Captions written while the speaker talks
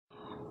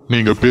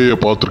நீங்க பேயை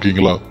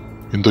பார்த்துருக்கீங்களா?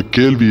 இந்த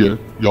கேள்வியை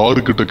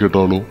யாருக்கிட்ட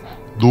கேட்டாலும்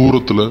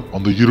தூரத்துல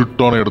அந்த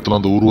இருட்டான இடத்துல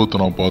அந்த உருவத்தை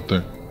நான்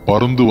பார்த்தேன்,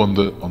 பறந்து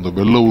வந்த அந்த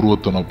வெள்ளை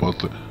உருவத்தை நான்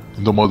பார்த்தேன்.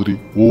 இந்த மாதிரி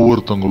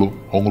ஒவ்வொருத்தங்களும்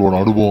அவங்களோட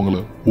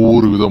அனுபவங்களை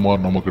ஒவ்வொரு விதமா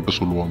நம்ம கிட்ட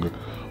சொல்லுவாங்க.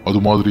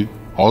 அது மாதிரி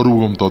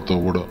ஆறுமுகம்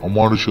தாத்தாவோட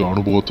அமானுஷ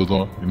அனுபவத்தை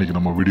தான் இன்னைக்கு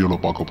நம்ம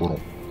வீடியோல பார்க்க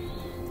போறோம்.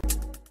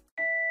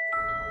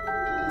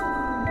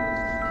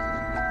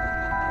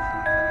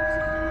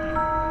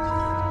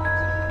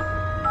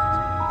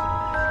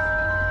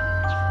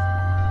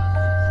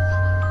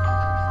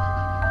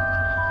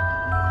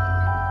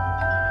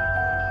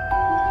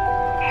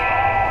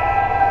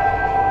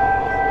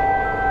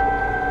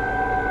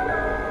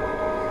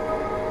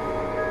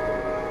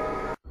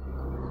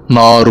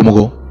 நான்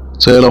ஆறுமுகம்.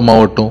 சேலம்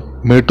மாவட்டம்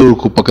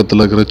மேட்டூருக்கு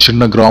பக்கத்தில் இருக்கிற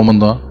சின்ன கிராமம்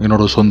தான்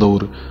என்னோட சொந்த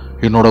ஊர்.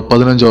 என்னோட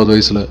 15வது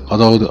வயசுல,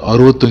 அதாவது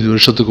 65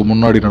 வருஷத்துக்கு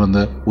முன்னாடி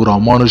நடந்த ஒரு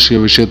அமானுஷ்ய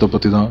விஷயத்தை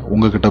பற்றி தான்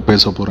உங்ககிட்ட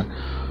பேச போகிறேன்.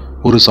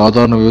 ஒரு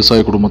சாதாரண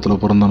விவசாய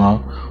குடும்பத்தில் பிறந்தனா,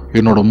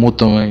 என்னோட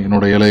மூத்தவன்,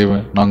 என்னோட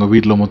இளையவன், நாங்கள்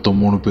வீட்டில்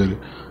மொத்தம் 3 பேர்.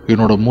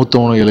 என்னோட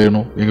மூத்தவனும்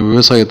இளையனும் எங்கள்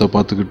விவசாயத்தை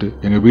பார்த்துக்கிட்டு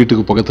எங்கள்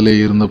வீட்டுக்கு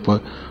பக்கத்துலேயே இருந்தப்போ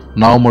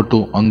நான்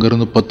மட்டும்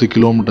அங்கேருந்து 10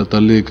 கிலோமீட்டர்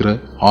தள்ளி இருக்கிற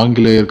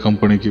ஆங்கிலேயர்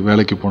கம்பெனிக்கு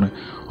வேலைக்கு போனேன்.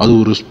 அது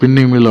ஒரு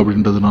ஸ்பின்னிங் மில்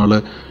அப்படின்றதுனால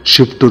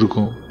ஷிஃப்ட்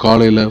இருக்கும்.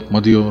 காலையில்,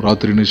 மதியம்,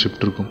 ராத்திரின்னு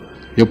ஷிஃப்ட் இருக்கும்.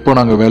 எப்போ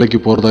நாங்கள் வேலைக்கு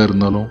போகிறதா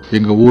இருந்தாலும்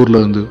எங்கள் ஊரில்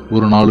இருந்து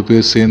ஒரு 4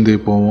 பேர் சேர்ந்தே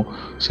போவோம்,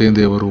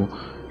 சேர்ந்தே வருவோம்.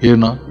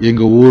 ஏன்னா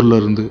எங்கள் ஊரில்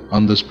இருந்து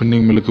அந்த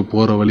ஸ்பின்னிங் மில்லுக்கு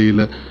போகிற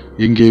வழியில்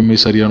எங்கேயுமே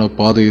சரியான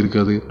பாதை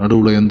இருக்காது,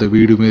 நடுவில் எந்த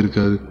வீடுமே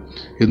இருக்காது,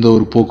 எந்த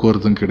ஒரு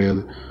போக்குவரத்தும்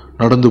கிடையாது.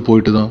 நடந்து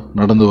போயிட்டு தான்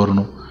நடந்து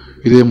வரணும்.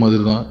 இதே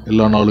மாதிரி தான்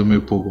எல்லா நாளுமே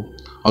போகும்.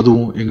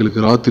 அதுவும் எங்களுக்கு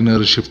ராத்திரி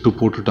நேரம் ஷிஃப்ட்டு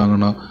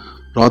போட்டுட்டாங்கன்னா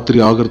ராத்திரி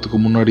ஆகிறதுக்கு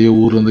முன்னாடியே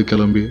ஊர்லேருந்து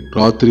கிளம்பி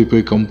ராத்திரி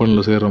போய்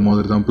கம்பெனியில் சேர்கிற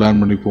மாதிரி தான் பிளான்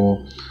பண்ணி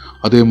போவோம்.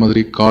 அதே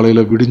மாதிரி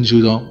காலையில் விடிஞ்சு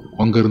தான்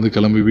அங்கேருந்து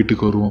கிளம்பி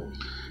வீட்டுக்கு வருவோம்.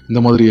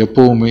 இந்த மாதிரி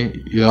எப்போவுமே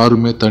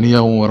யாருமே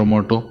தனியாகவும்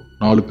வரமாட்டோம்,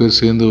 4 பேர்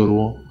சேர்ந்து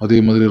வருவோம். அதே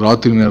மாதிரி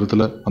ராத்திரி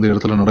நேரத்தில் அந்த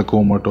இடத்துல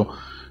நடக்கவும் மாட்டோம்.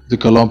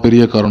 இதுக்கெல்லாம்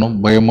பெரிய காரணம்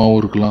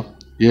பயமாகவும் இருக்கலாம்.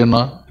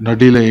 ஏன்னா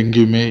நடியில்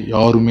எங்கேயுமே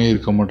யாருமே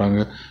இருக்க மாட்டாங்க,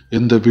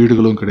 எந்த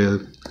வீடுகளும் கிடையாது.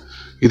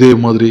 இதே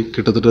மாதிரி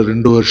கிட்டத்தட்ட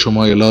 2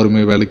 வருஷமாக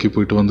எல்லாருமே வேலைக்கு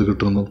போயிட்டு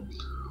வந்துக்கிட்டு இருந்தோம்.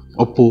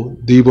 அப்போது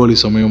தீபாவளி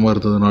சமயமாக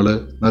இருந்ததுனால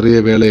நிறைய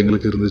வேலை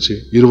எங்களுக்கு இருந்துச்சு.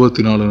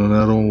 24 மணி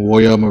நேரம்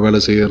ஓயாமல் வேலை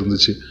செய்ய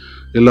இருந்துச்சு.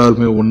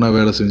 எல்லாருமே ஒன்றா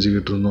வேலை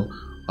செஞ்சுக்கிட்டு இருந்தோம்.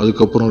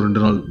 அதுக்கப்புறம்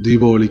 2 நாள்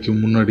தீபாவளிக்கு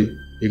முன்னாடி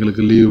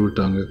எங்களுக்கு லீவு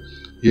விட்டாங்க.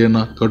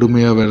 ஏன்னா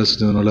கடுமையாக வேலை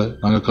செஞ்சதுனால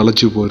நாங்கள்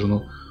களைச்சி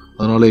போயிருந்தோம்.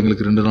 அதனால்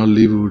எங்களுக்கு 2 நாள்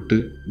லீவு விட்டு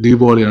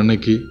தீபாவளி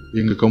அன்னைக்கு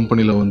எங்கள்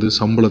கம்பெனியில் வந்து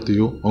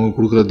சம்பளத்தையும் அவங்க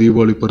கொடுக்குற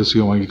தீபாவளி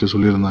பரிசையும் வாங்கிக்க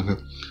சொல்லியிருந்தாங்க.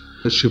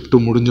 ஷிஃப்ட்டு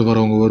முடிஞ்சு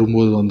வரவங்க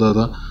வரும்போது வந்தால்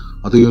தான்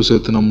அதையும்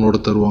சேர்த்து நம்மளோட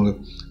தருவாங்க,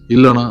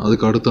 இல்லைனா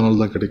அதுக்கு அடுத்த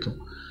நாள் தான் கிடைக்கும்.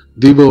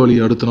 தீபாவளி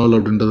அடுத்த நாள்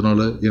அப்படின்றதுனால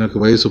எனக்கு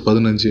வயசு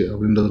 15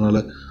 அப்படின்றதுனால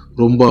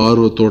ரொம்ப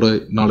ஆர்வத்தோட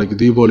நாளைக்கு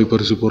தீபாவளி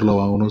பரிசு பொருளை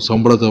வாங்கணும்,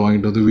 சம்பளத்தை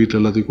வாங்கிட்டு வந்து வீட்டில்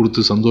எல்லாத்தையும்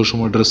கொடுத்து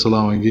சந்தோஷமாக ட்ரெஸ்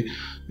எல்லாம் வாங்கி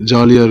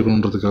ஜாலியாக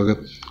இருக்கணுன்றதுக்காக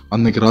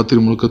அன்னைக்கு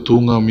ராத்திரி முழுக்க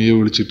தூங்காமையே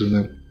விழிச்சிட்டு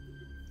இருந்தேன்.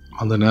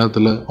 அந்த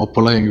நேரத்தில்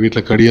அப்போல்லாம் எங்கள்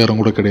வீட்டில்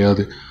கடிகாரம் கூட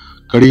கிடையாது.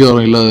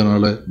 கடிகாரம்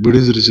இல்லாதனால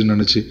விடிஞ்சிருச்சுன்னு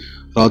நினச்சி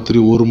ராத்திரி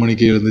 1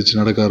 மணிக்கு எழுந்துச்சு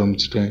நடக்க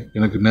ஆரம்பிச்சிட்டேன்.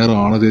 எனக்கு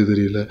நேரம் ஆனதே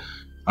தெரியல.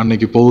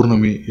 அன்னைக்கு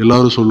பௌர்ணமி.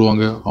 எல்லாரும்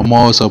சொல்லுவாங்க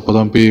அமாவாசை அப்போ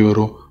தான் பேய்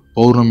வரும்,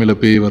 பௌர்ணமியில்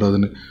பேய்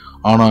வராதுன்னு.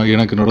 ஆனால்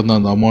எனக்கு நடந்த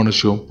அந்த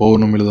அமானுஷ்யம்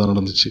பௌர்ணமியில் தான்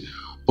நடந்துச்சு.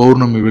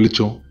 பௌர்ணமி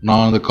வெளிச்சம்.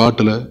 நான் அந்த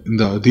காட்டில்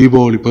இந்த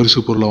தீபாவளி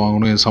பரிசு பொருளை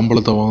வாங்கணும், என்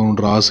சம்பளத்தை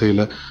வாங்கணுன்ற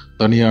ஆசையில்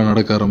தனியாக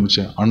நடக்க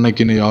ஆரம்பித்தேன்.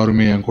 அன்னைக்குன்னு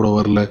யாருமே என் கூட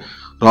வரல.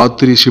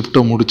 ராத்திரி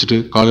ஷிஃப்ட்டை முடிச்சுட்டு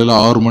காலையில்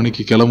 6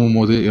 மணிக்கு கிளம்பும்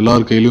போது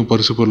எல்லார் கையிலையும்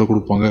பரிசு பொருளை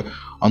கொடுப்பாங்க.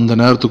 அந்த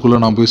நேரத்துக்குள்ளே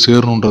நான் போய்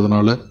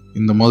சேரணுன்றதுனால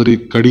இந்த மாதிரி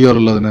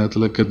கடிகாரம் இல்லாத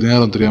நேரத்தில்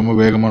நேரம் தெரியாமல்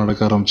வேகமாக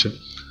நடக்க ஆரம்பித்தேன்.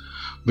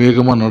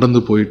 வேகமாக நடந்து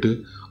போயிட்டு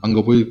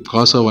அங்கே போய்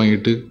காசை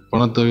வாங்கிட்டு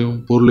பணத்தையும்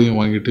பொருளையும்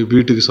வாங்கிட்டு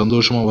வீட்டுக்கு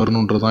சந்தோஷமாக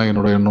வரணுன்றதான்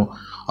என்னோட எண்ணம்.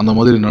 அந்த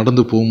மாதிரி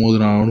நடந்து போகும்போது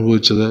நான்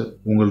அனுபவித்ததை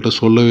உங்கள்கிட்ட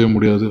சொல்லவே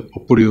முடியாது.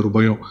 அப்படி ஒரு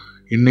பயம்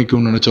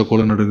இன்றைக்கும் நினச்சா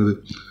கொலை நடுங்குது.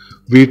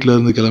 வீட்டில்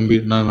இருந்து கிளம்பி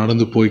நான்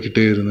நடந்து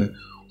போய்கிட்டே இருந்தேன்.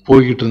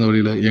 போய்கிட்டு இருந்த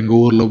வழியில் எங்கள்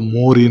ஊரில்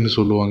மோரின்னு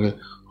சொல்லுவாங்க.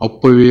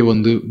 அப்போவே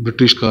வந்து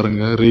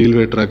பிரிட்டிஷ்காரங்க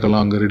ரயில்வே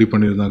ட்ராக்கெல்லாம் அங்கே ரெடி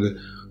பண்ணியிருந்தாங்க.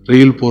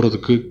 ரயில்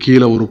போகிறதுக்கு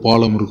கீழே ஒரு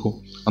பாலம் இருக்கும்.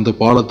 அந்த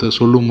பாலத்தை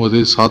சொல்லும்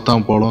போதே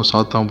சாத்தாம்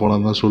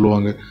பாலம் தான்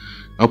சொல்லுவாங்க.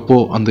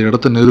 அப்போது அந்த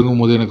இடத்த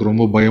நெருங்கும் போதே எனக்கு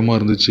ரொம்ப பயமாக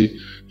இருந்துச்சு.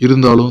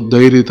 இருந்தாலும்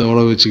தைரியத்தை வள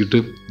வச்சுக்கிட்டு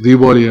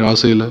தீபாவளி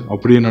ஆசையில்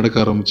அப்படியே நடக்க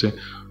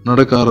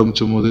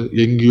ஆரம்பிச்சும் போது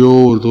எங்கேயோ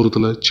ஒரு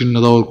தூரத்தில்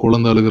சின்னதாக ஒரு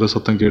குழந்தை அழுகிற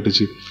சத்தம்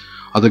கேட்டுச்சு.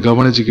 அதை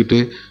கவனிச்சுக்கிட்டே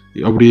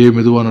அப்படியே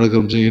மெதுவாக நடக்க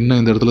ஆரம்பித்தேன். என்ன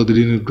இந்த இடத்துல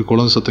திடீர்னு இப்படி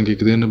குழந்தை சத்தம்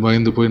கேட்குதுன்னு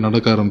பயந்து போய்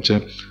நடக்க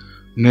ஆரம்பித்தேன்.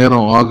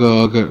 நேரம்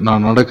ஆக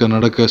நான்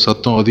நடக்க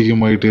சத்தம்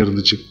அதிகமாகிட்டே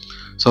இருந்துச்சு.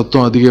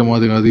 சத்தம்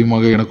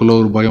அதிகமாக எனக்குள்ள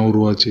ஒரு பயம்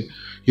உருவாச்சு.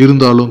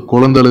 இருந்தாலும்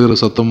குழந்தை அழுகிற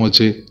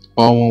சத்தமாச்சு,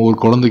 பாவம் ஒரு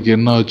குழந்தைக்கு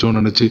என்ன ஆச்சோன்னு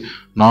நினச்சி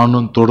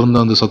நானும் தொடர்ந்து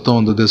அந்த சத்தம்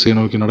வந்த திசையை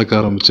நோக்கி நடக்க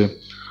ஆரம்பித்தேன்.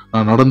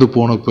 நான் நடந்து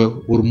போனப்போ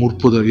ஒரு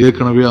முற்புதர்,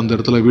 ஏற்கனவே அந்த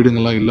இடத்துல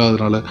வீடுங்கள்லாம்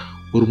இல்லாதனால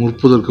ஒரு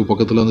முற்புதருக்கு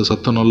பக்கத்தில் அந்த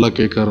சத்தம் நல்லா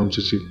கேட்க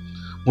ஆரம்பிச்சிச்சு.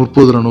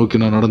 முற்புதரை நோக்கி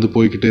நான் நடந்து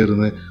போய்கிட்டே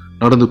இருந்தேன்.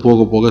 நடந்து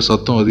போக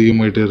சத்தம்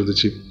அதிகமாகிட்டே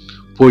இருந்துச்சு.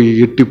 போய்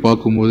எட்டி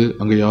பார்க்கும்போது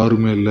அங்கே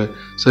யாருமே இல்லை.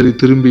 சரி,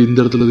 திரும்பி இந்த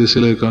இடத்துல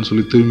திசையில் இருக்கான்னு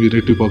சொல்லி திரும்பி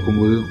எட்டி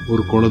பார்க்கும்போது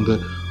ஒரு குழந்தை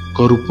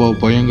கருப்பாக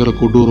பயங்கர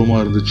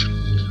கொடூரமாக இருந்துச்சு.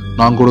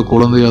 நான் கூட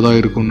குழந்தையாக தான்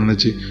இருக்கும்னு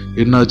நினச்சி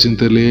என்னாச்சுன்னு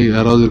தெரியலையே,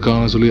 யாராவது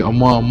இருக்காங்கன்னு சொல்லி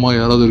அம்மா அம்மா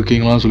யாராவது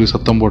இருக்கீங்களான்னு சொல்லி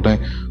சத்தம்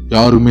போட்டேன்.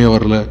 யாருமே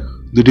வரல.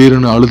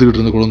 திடீர்னு அழுதுகிட்டு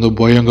இருந்த குழந்தை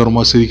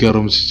பயங்கரமாக சிரிக்க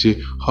ஆரம்பிச்சிச்சு.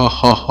 ஹா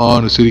ஹா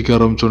ஹான்னு சிரிக்க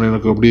ஆரம்பிச்சோன்னே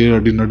எனக்கு அப்படியே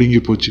அடி நடுங்கி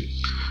போச்சு.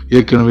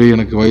 ஏற்கனவே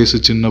எனக்கு வயசு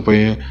சின்ன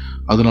பையன்,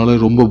 அதனால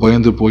ரொம்ப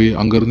பயந்து போய்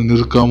அங்கேருந்து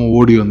நிற்காமல்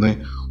ஓடி வந்தேன்.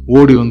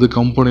 ஓடி வந்து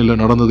கம்பெனியில்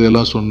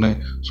நடந்ததையெல்லாம் சொன்னேன்.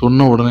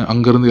 சொன்ன உடனே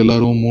அங்கேருந்து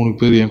எல்லாரும் 3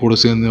 பேர் என் கூட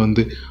சேர்ந்து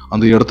வந்து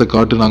அந்த இடத்த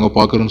காட்டு நாங்கள்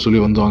பார்க்குறோன்னு சொல்லி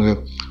வந்தாங்க.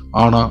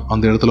 ஆனால்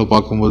அந்த இடத்துல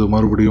பார்க்கும்போது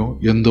மறுபடியும்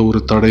எந்த ஒரு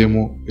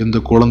தடயமோ எந்த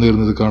குழந்தை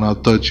இருந்ததுக்கான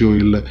அத்தாட்சியோ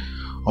இல்லை.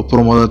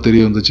 அப்புறமா தான்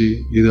தெரிய வந்துச்சு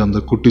இது அந்த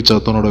குட்டி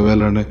சாத்தானோட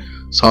வேலைன்னு.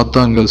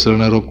 சாத்தான்கள் சில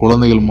நேரம்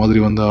குழந்தைகள் மாதிரி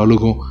வந்து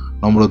அழுகும்,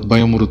 நம்மளை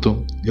பயமுறுத்தும்.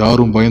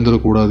 யாரும்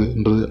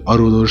பயந்துடக்கூடாதுன்றது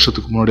 60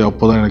 வருஷத்துக்கு முன்னாடி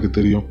அப்போ தான் எனக்கு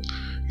தெரியும்.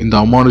 இந்த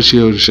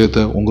அமானுஷ்ய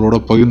விஷயத்த உங்களோட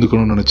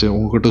பகிர்ந்துக்கணும்னு நினச்சேன்,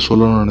 உங்ககிட்ட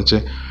சொல்லணும்னு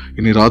நினச்சேன்.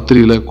 இனி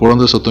ராத்திரியில்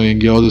குழந்தை சத்தம்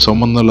எங்கேயாவது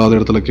சம்மந்தம் இல்லாத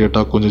இடத்துல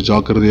கேட்டால் கொஞ்சம்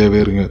ஜாக்கிரதையாகவே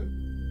இருங்க.